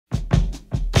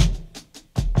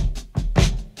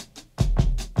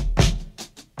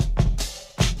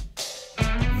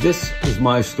This is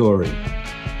my story.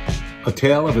 A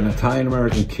tale of an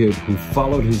Italian-American kid who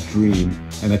followed his dream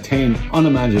and attained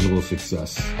unimaginable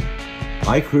success.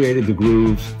 I created the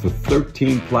grooves for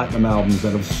 13 platinum albums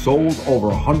that have sold over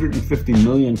 150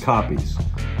 million copies.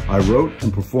 I wrote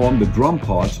and performed the drum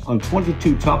parts on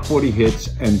 22 top 40 hits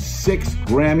and 6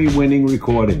 Grammy-winning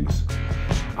recordings.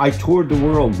 I toured the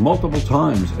world multiple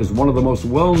times as one of the most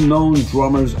well-known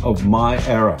drummers of my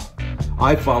era.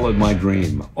 I followed my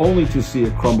dream, only to see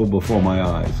it crumble before my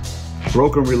eyes.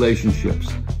 Broken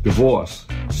relationships, divorce,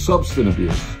 substance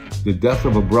abuse, the death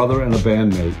of a brother and a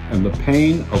bandmate, and the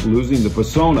pain of losing the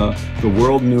persona the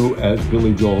world knew as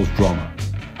Billy Joel's drummer.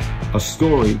 A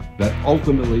story that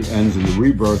ultimately ends in the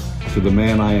rebirth to the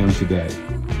man I am today.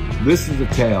 This is a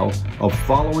tale of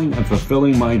following and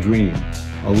fulfilling my dream,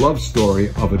 a love story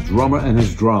of a drummer and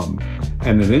his drum,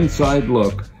 and an inside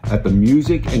look at the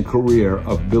music and career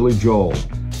of Billy Joel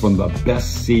from the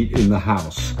best seat in the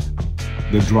house,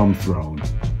 the drum throne.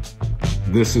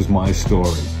 This is my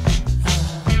story.